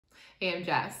Hey, I'm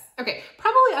Jess. Okay,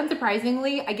 probably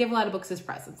unsurprisingly, I give a lot of books as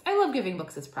presents. I love giving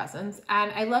books as presents,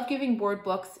 and I love giving board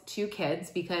books to kids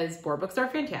because board books are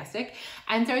fantastic.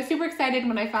 And so I was super excited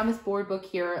when I found this board book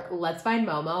here, Let's Find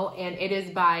Momo, and it is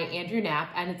by Andrew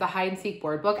Knapp, and it's a hide and seek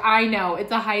board book. I know,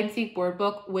 it's a hide and seek board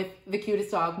book with the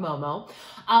cutest dog, Momo.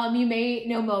 You may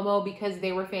know Momo because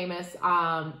they were famous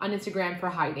on Instagram for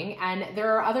hiding, and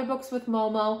there are other books with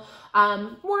Momo,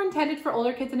 more intended for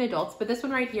older kids and adults, but this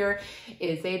one right here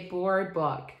is a board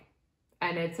book.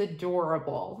 And it's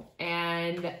adorable.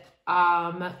 And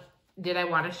did I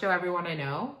want to show everyone I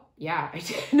know? Yeah, I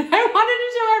did. I wanted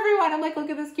to show everyone. I'm like, look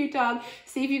at this cute dog.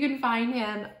 See if you can find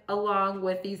him along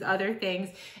with these other things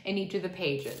in each of the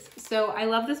pages. So I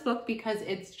love this book because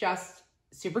it's just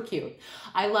super cute.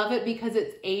 I love it because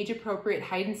it's age appropriate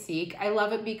hide and seek. I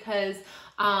love it because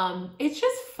it's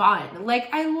just fun. Like,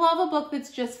 I love a book that's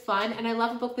just fun, and I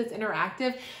love a book that's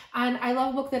interactive, and I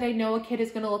love a book that I know a kid is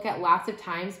going to look at lots of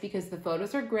times because the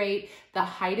photos are great, the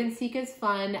hide and seek is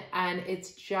fun, and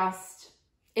it's just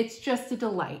a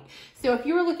delight. So if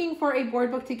you were looking for a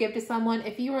board book to give to someone,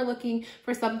 if you are looking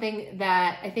for something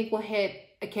that I think will hit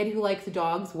a kid who likes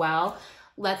dogs well,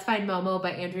 Let's Find Momo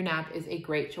by Andrew Knapp is a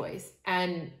great choice.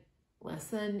 And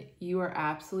listen, you are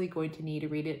absolutely going to need to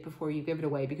read it before you give it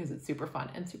away because it's super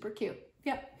fun and super cute.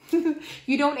 Yep.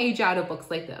 You don't age out of books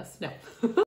like this. No.